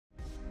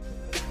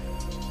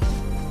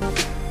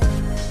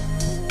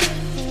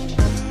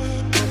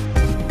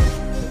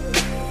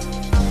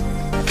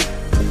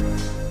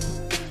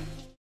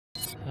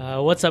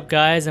What's up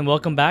guys, and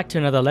welcome back to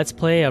another Let's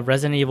Play of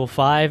Resident Evil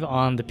 5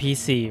 on the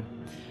PC.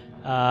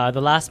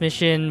 The last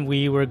mission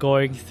we were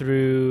going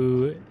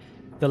through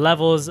the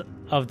levels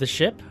of the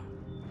ship,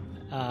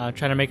 trying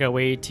to make our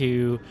way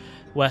to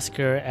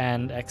Wesker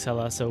and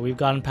Excella. So we've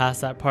gotten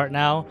past that part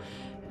now.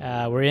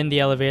 We're in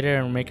the elevator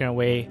and we're making our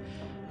way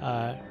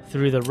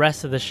through the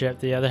rest of the ship,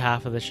 the other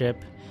half of the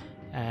ship,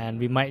 and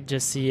we might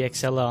just see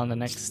Excella on the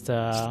next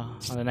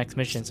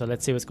mission. So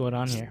let's see what's going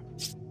on here.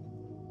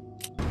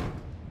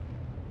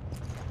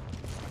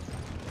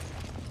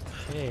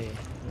 Okay,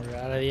 we're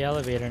out of the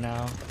elevator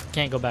now.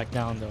 Can't go back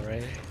down though,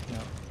 right? No.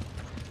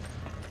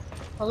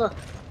 Oh look.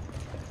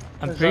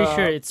 I'm pretty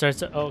sure it starts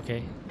to, oh,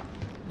 okay.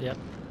 Yep.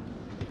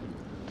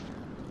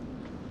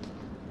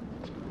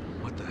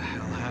 What the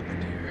hell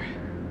happened here?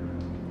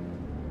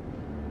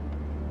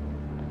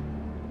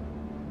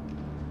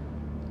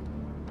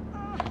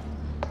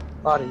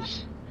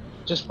 Bodies.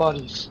 Just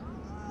bodies.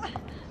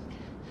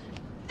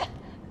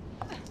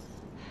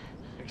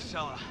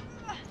 Excella,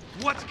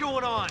 what's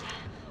going on?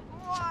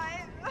 Why?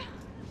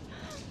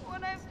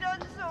 When I've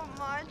done so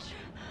much,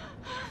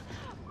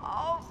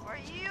 all for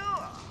you.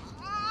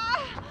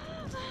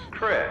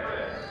 Chris,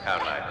 how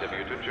nice of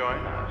you to join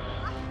us.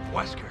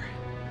 Wesker.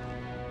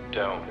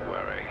 Don't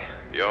worry,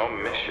 your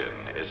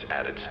mission is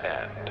at its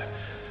end.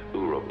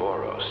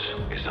 Ouroboros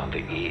is on the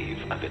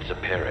eve of its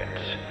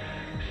appearance.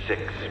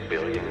 6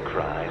 billion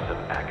cries of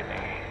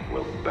agony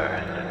will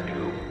burn a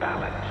new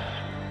balance.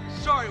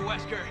 Sorry,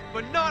 Wesker,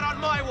 but not on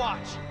my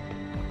watch.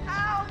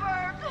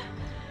 Albert,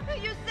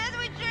 you said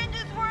we change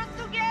this world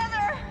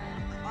together.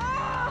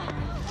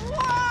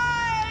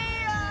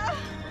 Why?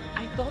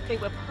 I thought they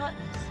were puns.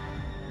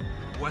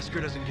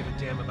 Wesker doesn't give a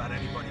damn about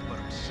anybody but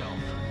himself.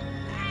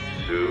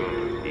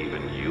 Soon,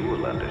 even you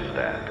will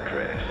understand,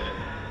 Chris.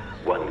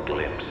 One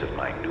glimpse of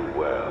my new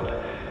world,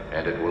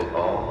 and it will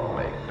all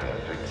make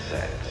perfect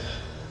sense.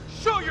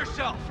 Show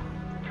yourself!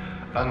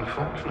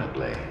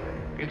 Unfortunately,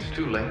 it's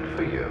too late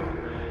for you.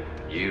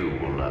 You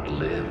will not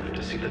live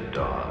to see the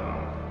dawn.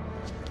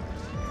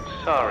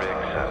 Sorry,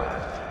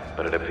 Excella,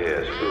 but it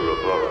appears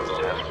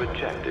Ouroboros has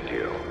rejected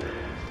you.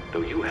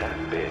 Though you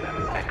have been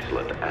an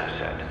excellent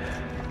asset,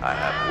 I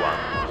have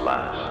one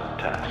last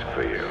task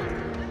for you.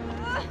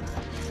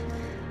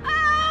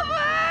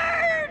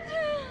 Albert!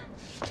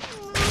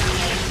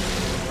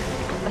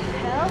 What the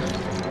hell?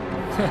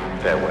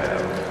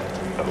 Farewell,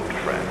 old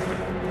friend.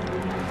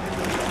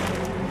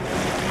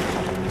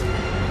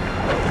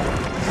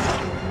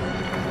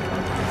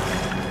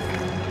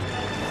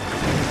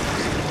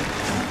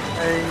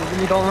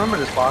 You don't remember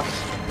this boss?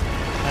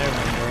 I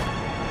remember.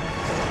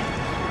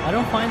 I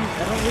don't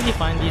really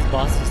find these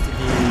bosses to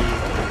be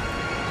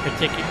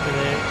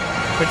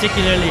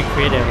particularly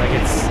creative. Like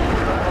it's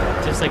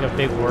just like a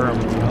big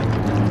worm, you know?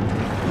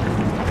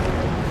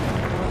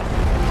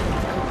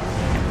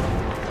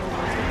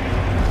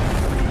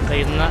 Like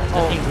it's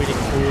nothing really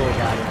cool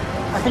about it.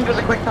 I think there's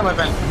a quick time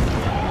event.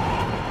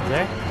 Is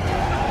there?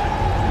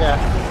 Yeah.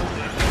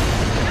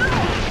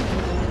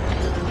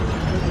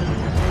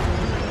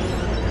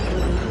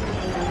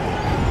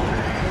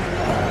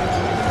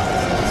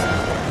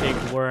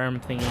 Worm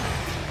thingy.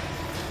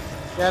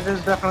 Yeah,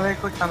 there's definitely a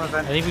quick time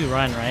event. I think we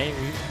run, right?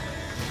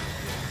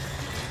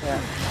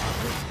 Yeah.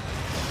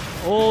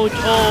 Oh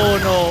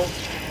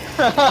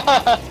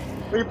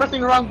no! Were you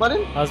pressing the wrong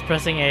button? I was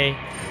pressing A.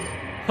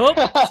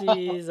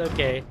 Oopsies.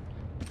 Okay.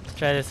 Let's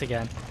try this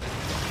again.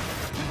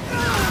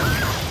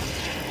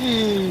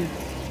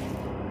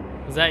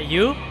 Was that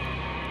you?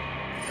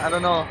 I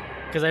don't know.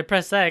 Because I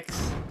pressed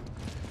X.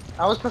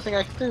 I was pressing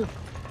X too.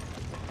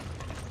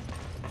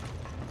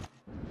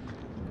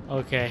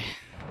 Okay.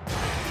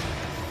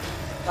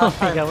 Oh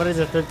my god, what is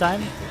it? Third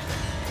time?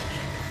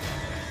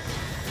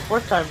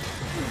 Fourth time.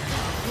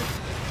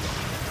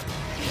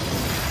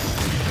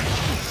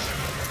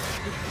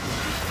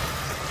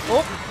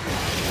 Oh!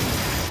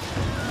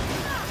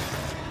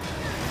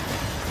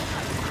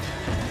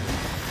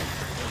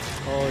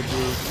 Oh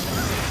geez.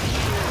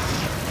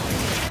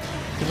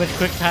 Too much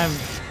quick time.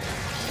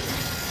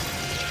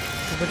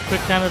 Too much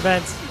quick time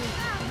events.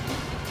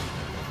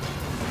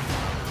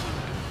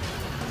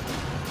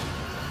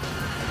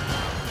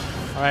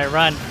 Alright,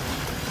 run.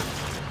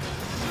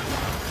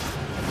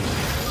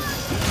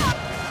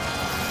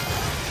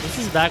 This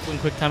is back when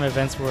quick time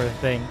events were a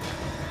thing.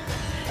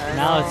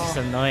 Now it's just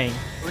annoying.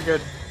 We're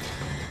good.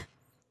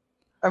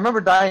 I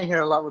remember dying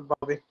here a lot with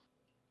Bobby.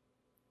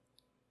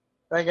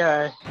 That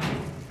guy.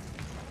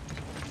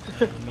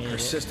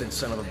 Persistent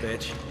son of a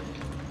bitch.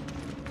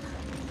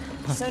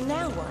 So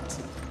now what?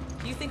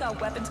 You think our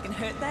weapons can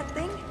hurt that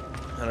thing?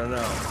 I don't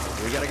know.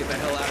 We gotta get the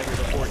hell out of here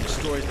before it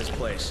destroys this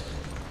place.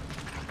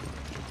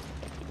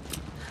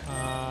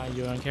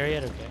 You wanna carry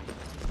it? Okay.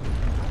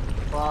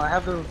 Well, I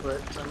have the room for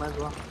it, so I might as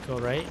well. Go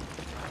right.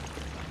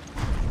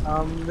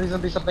 There's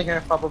gonna be something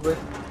here, probably.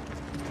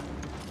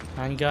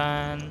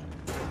 Handgun.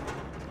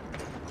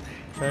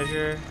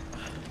 Treasure.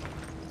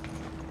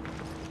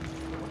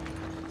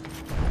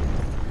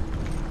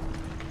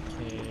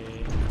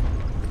 Okay.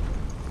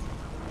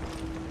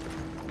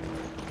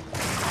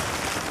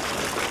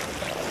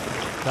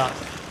 Duck.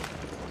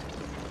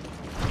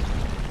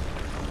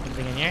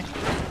 Anything in here?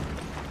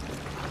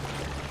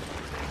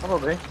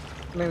 Probably.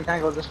 I mean, we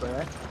can't go this way,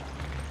 right?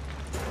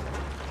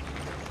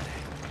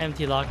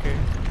 Empty locker.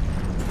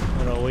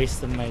 What a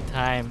waste of my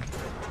time.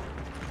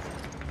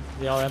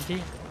 They all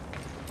empty?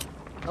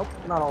 Nope,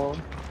 not all of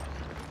them.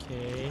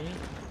 Okay.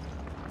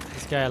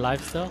 This guy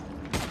alive still?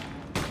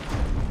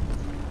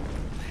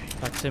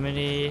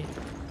 Proximity.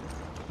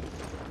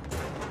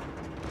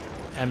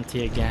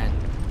 Empty again.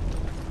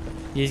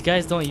 These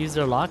guys don't use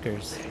their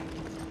lockers.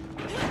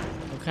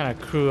 What kind of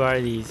crew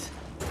are these?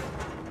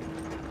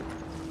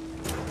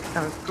 What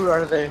kind of crew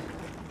are they?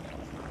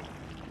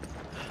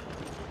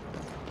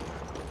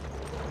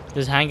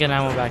 There's handgun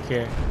ammo back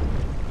here.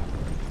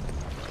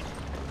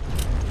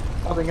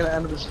 Probably gonna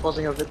end up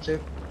disposing of it too.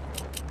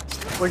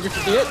 Where'd you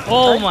see it?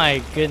 Oh Right?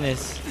 my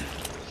goodness.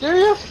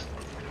 Serious?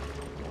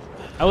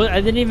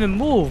 I didn't even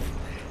move.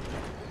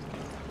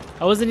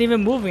 I wasn't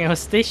even moving. I was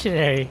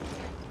stationary.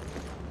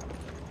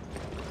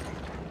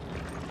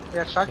 We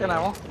got shotgun Okay.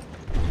 ammo.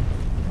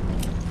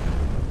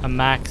 I'm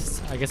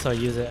maxed. I guess I'll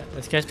use it.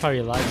 This guy's probably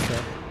alive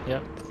still.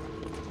 Yep.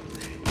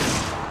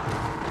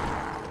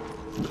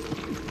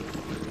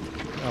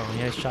 Oh, he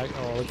has shot.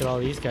 Oh, look at all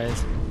these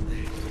guys.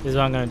 This is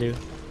what I'm gonna do.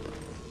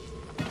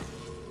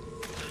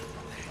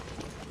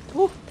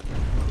 Woo.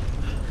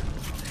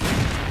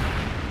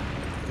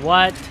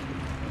 What?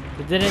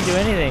 It didn't do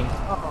anything.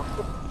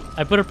 Uh-oh.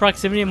 I put a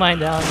proximity mine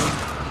down.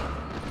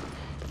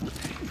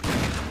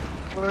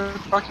 Where's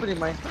proximity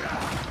mine?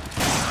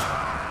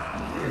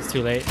 It's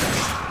too late.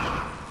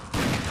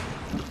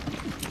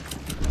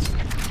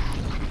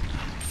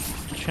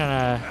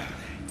 Trying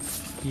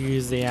to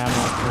use the ammo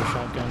for a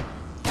shotgun.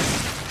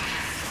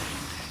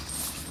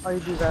 How you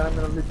do that? I'm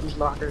gonna loot these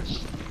lockers.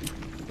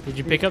 Did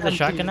you pick up the Empty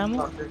shotgun ammo?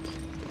 lockers.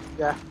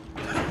 Yeah.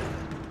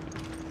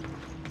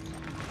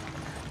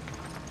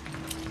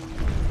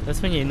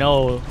 That's when you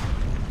know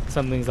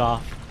something's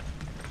off.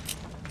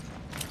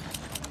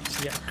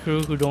 Yeah,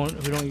 crew who don't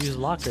use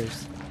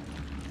lockers.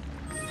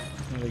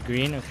 The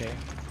green, okay.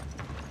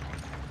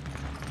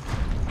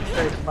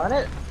 Did you find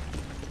it?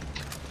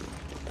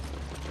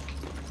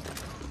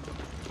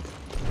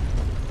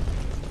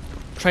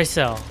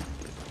 Tricell.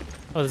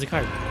 Oh, there's a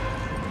card.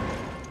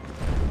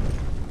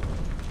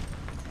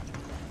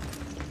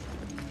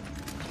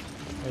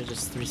 Or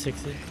just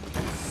 360.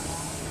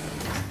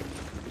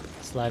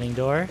 Sliding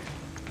door.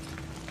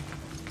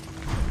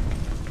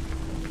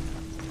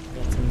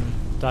 Got some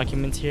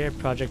documents here.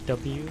 Project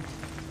W.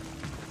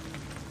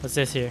 What's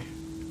this here?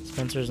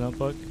 Spencer's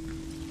notebook.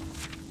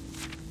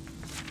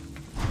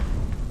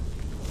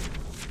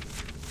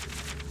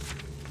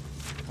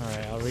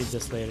 Alright, I'll read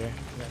this later.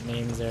 Got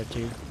names there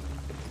too.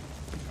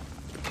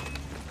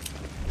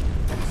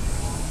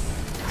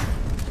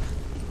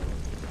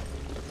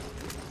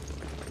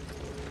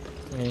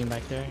 Anything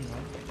back there? No.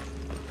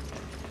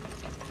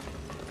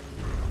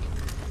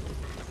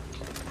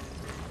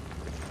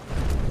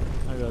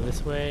 I'll go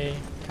this way.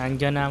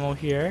 Handgun ammo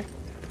here.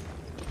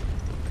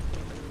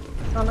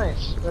 Oh,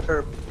 nice. Red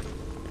herb.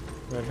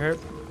 Red herb.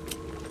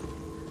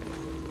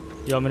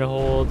 You want me to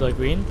hold the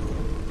green?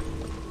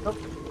 Nope.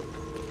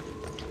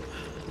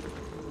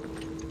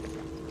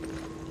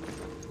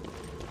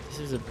 This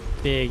is a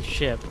big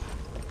ship.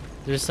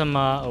 There's some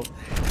oh,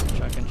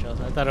 shotgun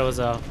shells. I thought it was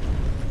a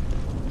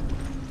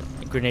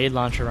grenade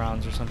launcher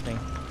rounds or something.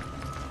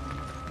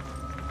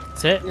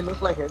 That's it? It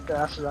looks like it. The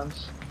acid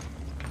rounds.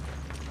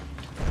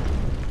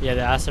 Yeah,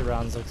 the acid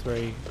rounds looks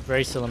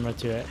very similar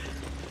to it.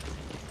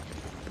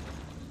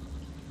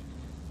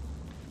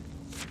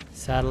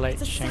 Satellite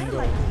It's a Shango.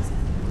 satellite laser.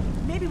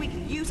 Maybe we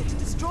can use it to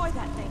destroy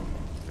that thing.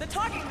 The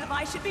targeting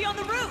device should be on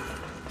the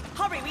roof.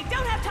 Hurry, we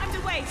don't have time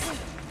to waste.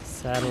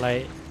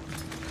 Satellite.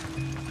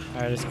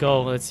 Alright, let's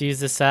go. Let's use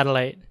the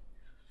satellite.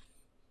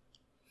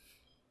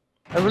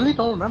 I really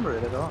don't remember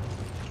it at all.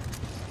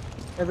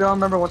 Maybe I'll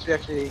remember once we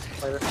actually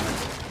play it.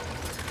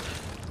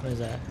 What is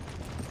that?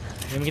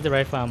 Let me get the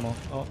rifle ammo.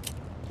 Oh,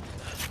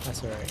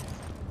 that's alright.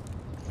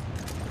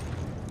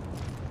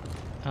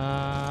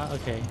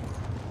 Okay.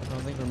 I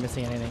don't think we're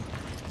missing anything.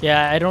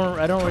 Yeah, I don't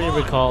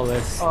really recall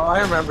this. Oh,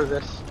 I remember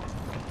this.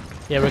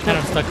 Yeah, we're kind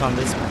of stuck on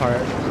this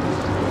part.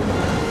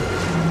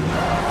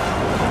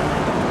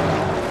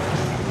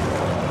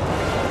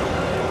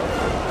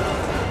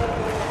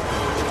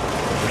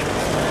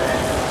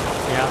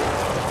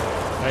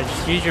 Yeah. Alright,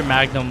 just use your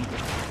magnum.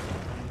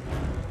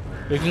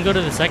 We can go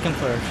to the second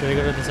floor. Should we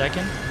go to the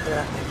second?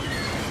 Yeah.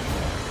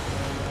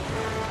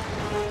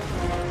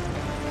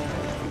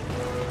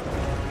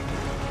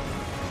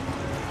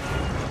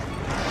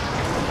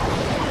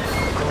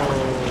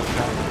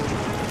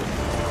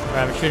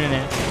 Alright, I'm shooting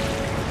it.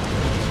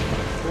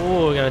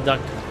 Oh, we got a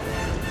duck.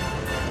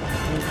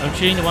 I'm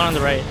shooting the one on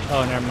the right.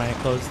 Oh, never mind. It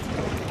closed.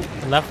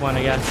 The left one,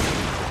 I guess.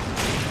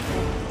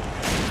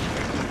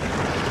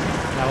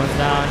 That one's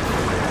down.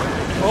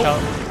 Oh.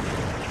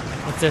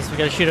 What's this? We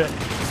gotta shoot it.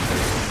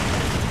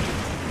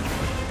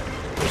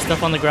 There's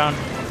stuff on the ground.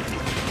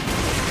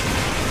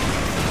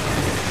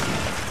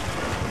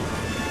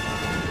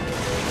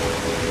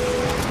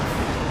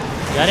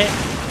 Got it?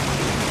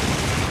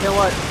 Yeah,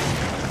 what?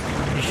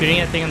 You shooting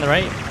that thing on the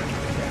right?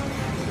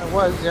 I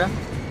was, yeah.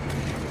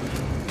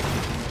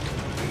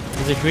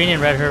 There's a green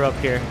and red herb up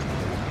here.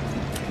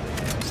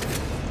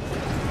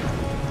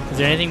 Is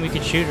there anything we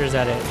could shoot, or is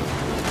that it?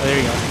 Oh, there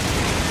you go.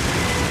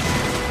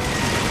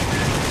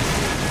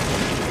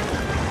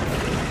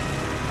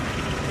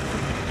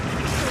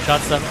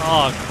 Shot stuff.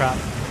 Oh, crap.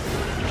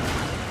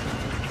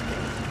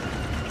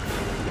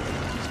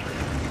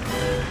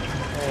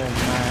 Oh,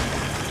 man.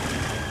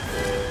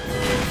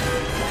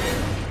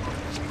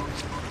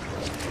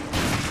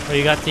 Oh,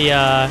 you got the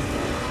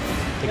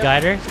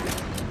guider?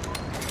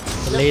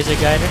 The laser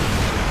guider?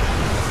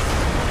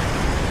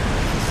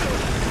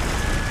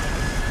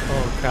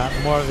 Oh, crap.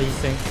 More of these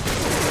things.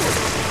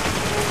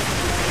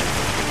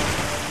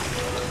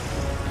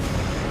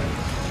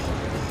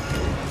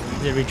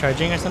 Is it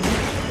recharging or something?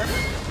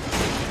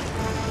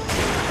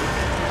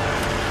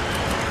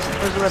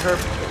 Where's the red herb?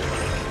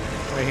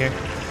 Right here.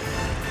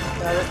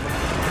 Got it.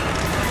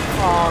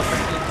 Oh,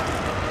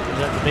 thank Is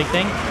that the big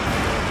thing?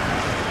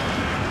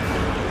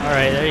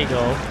 Alright, there you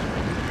go.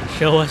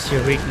 Show us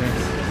your weakness.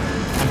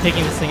 I'm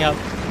picking this thing up.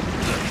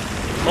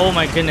 Oh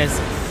my goodness.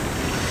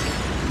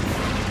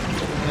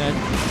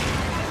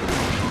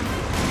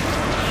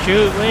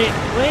 Shoot, wait.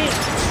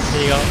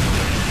 There you go.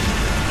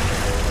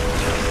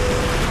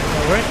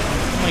 Oh, where?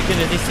 Oh my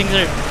goodness, these things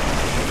are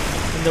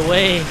in the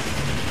way.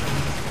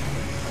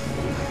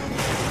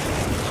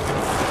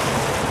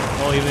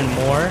 Oh, even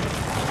more?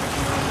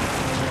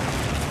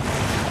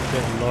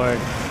 Good lord.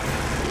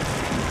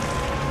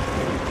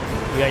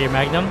 You got your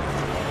magnum?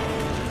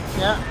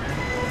 Yeah.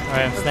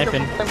 Alright, I'm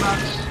sniping. I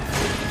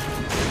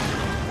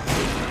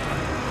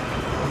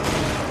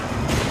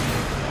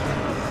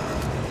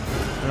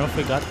don't know if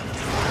we got.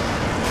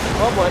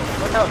 Oh boy,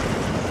 look out.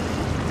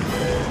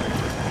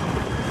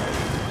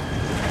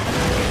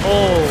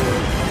 Oh!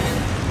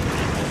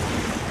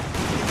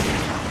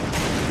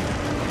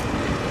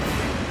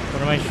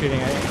 What am I shooting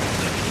at?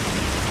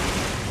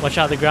 Watch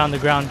out, the ground.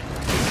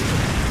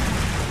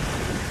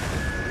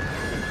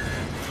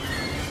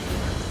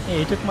 Hey,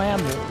 you took my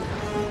ammo.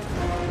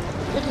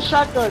 It's a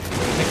shotgun.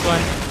 Next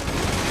one.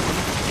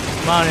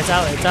 Come on, it's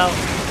out.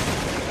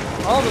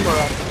 All of them are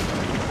up.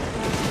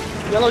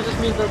 Yellow just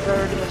means that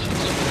they're in the machine.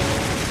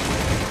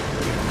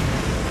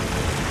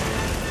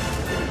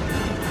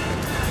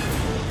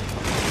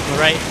 All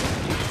right.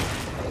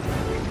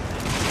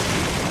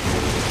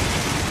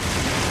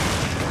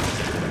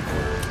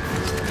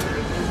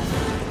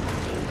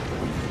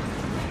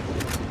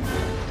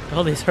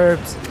 All these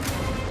herbs.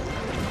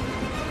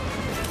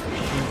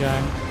 Machine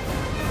gun.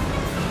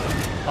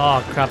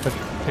 Oh crap! I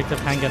picked up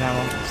handgun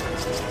ammo.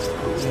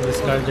 We'll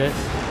discard this.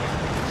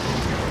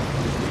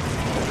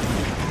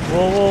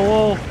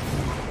 Whoa!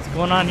 What's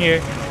going on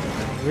here?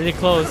 Really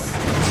close.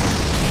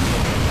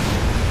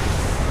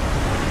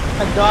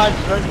 I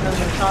dodged right into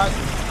the shot.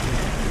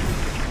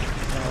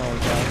 Oh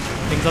god.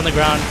 Things on the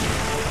ground.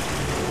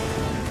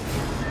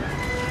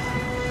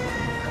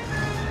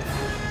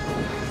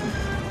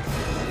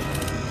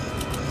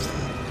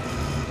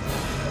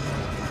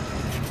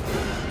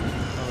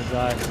 Oh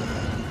god.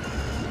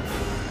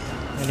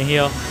 I'm gonna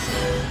heal.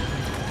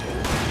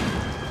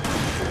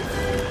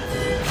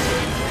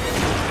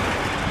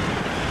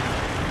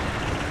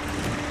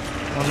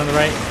 One on the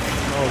right.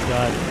 Oh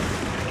god.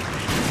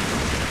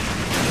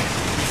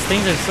 These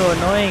things are so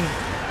annoying.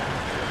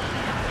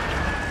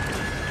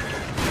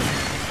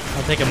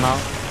 I'll take him out.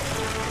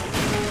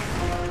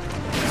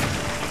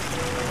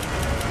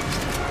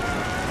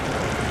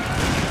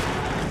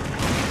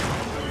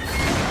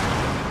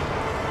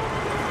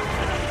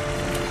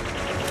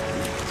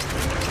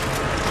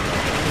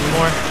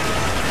 More.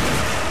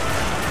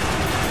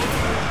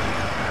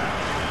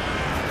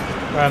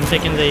 Alright, I'm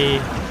taking the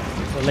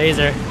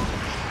laser.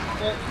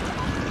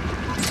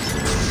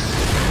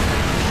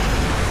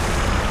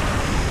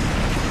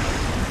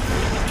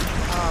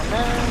 Oh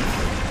man.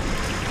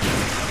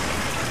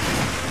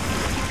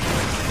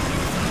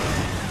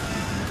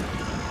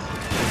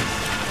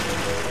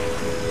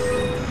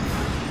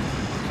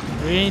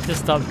 We need to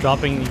stop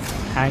dropping these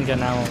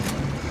handgun ammo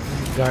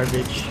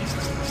garbage.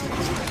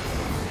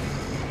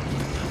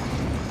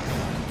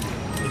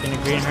 Taking a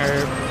green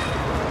herb.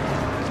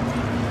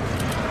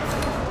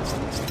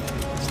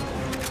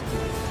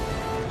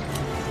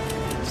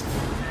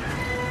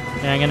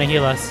 Yeah, I'm gonna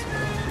heal us.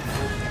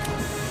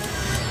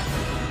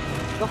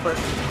 Go for it.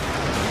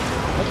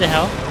 What the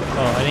hell?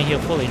 Oh, I didn't heal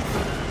fully.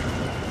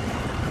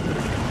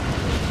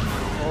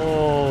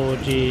 Oh,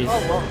 jeez. Oh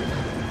well.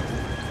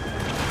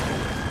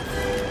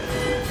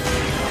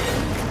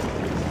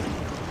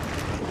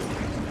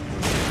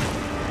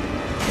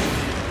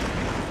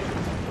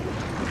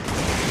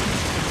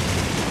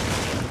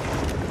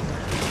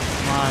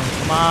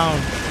 Come on.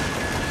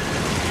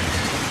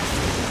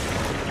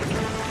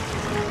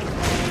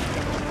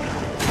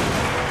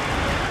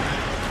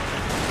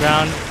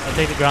 Ground. I'll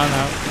take the ground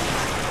out.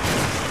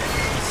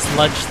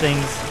 Sludge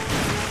things.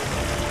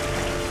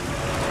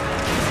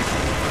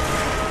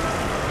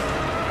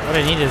 What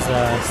I need is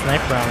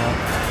sniper ammo.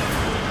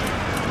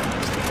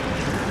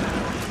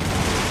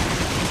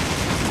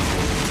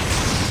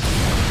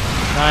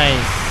 Nice.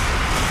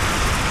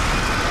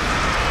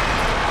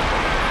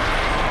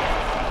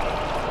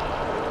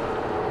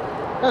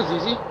 That was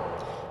easy.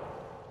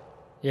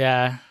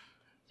 Yeah.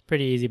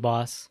 Pretty easy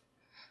boss.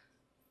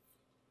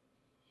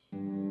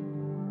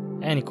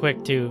 And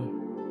quick too.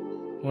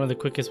 One of the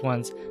quickest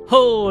ones.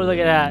 Oh, look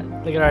at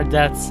that. Look at our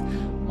deaths.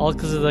 All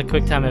because of the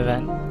quick time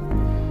event.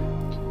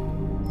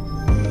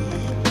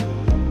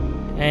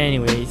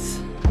 Anyways.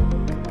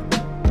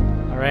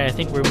 Alright, I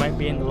think we might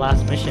be in the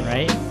last mission,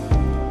 right?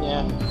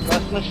 Yeah,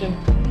 last mission.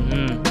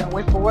 Mm-hmm. Can't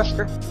wait for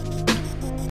Wesker.